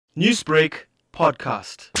Newsbreak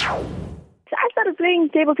Podcast. So I started playing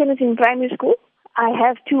table tennis in primary school. I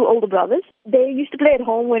have two older brothers. They used to play at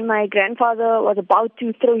home when my grandfather was about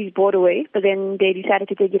to throw his board away, but then they decided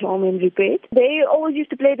to take it home and repair it. They always used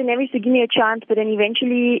to play, they never used to give me a chance, but then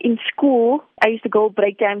eventually in school, I used to go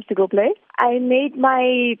break times to go play. I made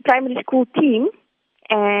my primary school team,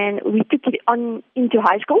 and we took it on into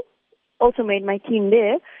high school. Also made my team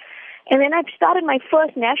there. And then I started my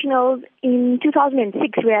first nationals in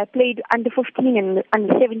 2006, where I played under 15 and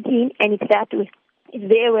under 17, and it's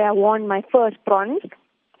there where I won my first bronze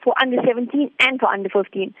for under 17 and for under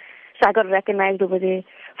 15. So I got recognized over there.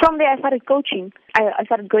 From there, I started coaching. I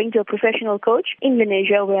started going to a professional coach in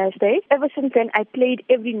Lenasia, where I stayed. Ever since then, I played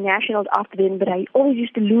every nationals after then, but I always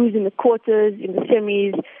used to lose in the quarters, in the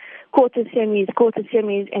semis, quarter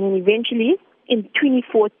semis, and then eventually in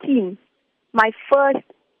 2014, my first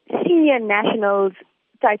senior nationals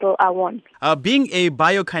title I won. Being a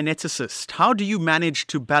biokineticist, how do you manage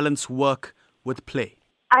to balance work with play?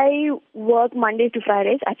 I work Mondays to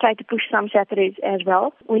Fridays. I try to push some Saturdays as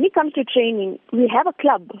well. When it comes to training, we have a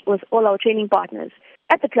club with all our training partners.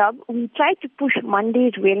 At the club, we try to push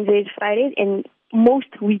Mondays, Wednesdays, Fridays, and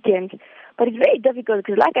most weekends. But it's very difficult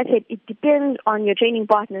because, like I said, it depends on your training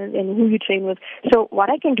partners and who you train with. So what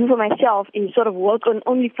I can do for myself is sort of work on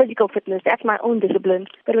only physical fitness. That's my own discipline.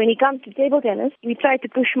 But when it comes to table tennis, we try to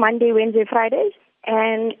push Monday, Wednesday, Fridays,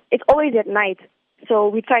 and it's always at night. So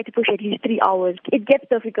we try to push at least 3 hours. It gets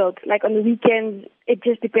difficult. Like on the weekends, it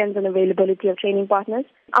just depends on availability of training partners.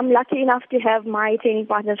 I'm lucky enough to have my training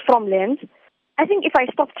partners from Lens. I think if I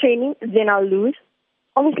stop training, then I'll lose.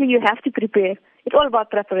 Obviously, you have to prepare. It's all about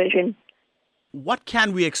preparation. What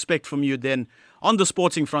can we expect from you then on the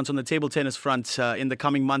sporting front, on the table tennis front in the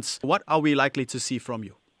coming months? What are we likely to see from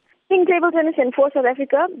you? In table tennis and for South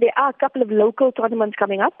Africa, there are a couple of local tournaments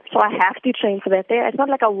coming up, so I have to train for that there. It's not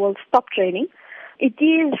like I will stop training. It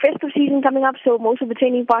is festive season coming up, so most of the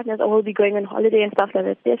training partners will be going on holiday and stuff like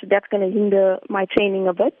that there, so that's going to hinder my training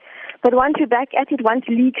a bit. But once we're back at it, once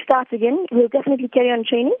league starts again, we'll definitely carry on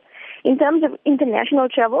training. In terms of international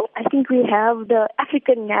travel, I think we have the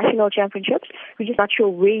African National Championships. We're just not sure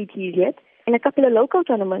where it is yet. And a couple of local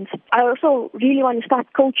tournaments. I also really want to start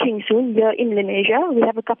coaching soon here in Lenasia. We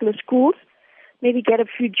have a couple of schools. Maybe get a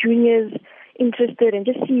few juniors interested and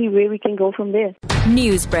just see where we can go from there.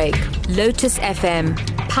 Newsbreak, Lotus FM,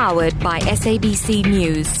 powered by SABC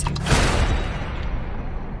News.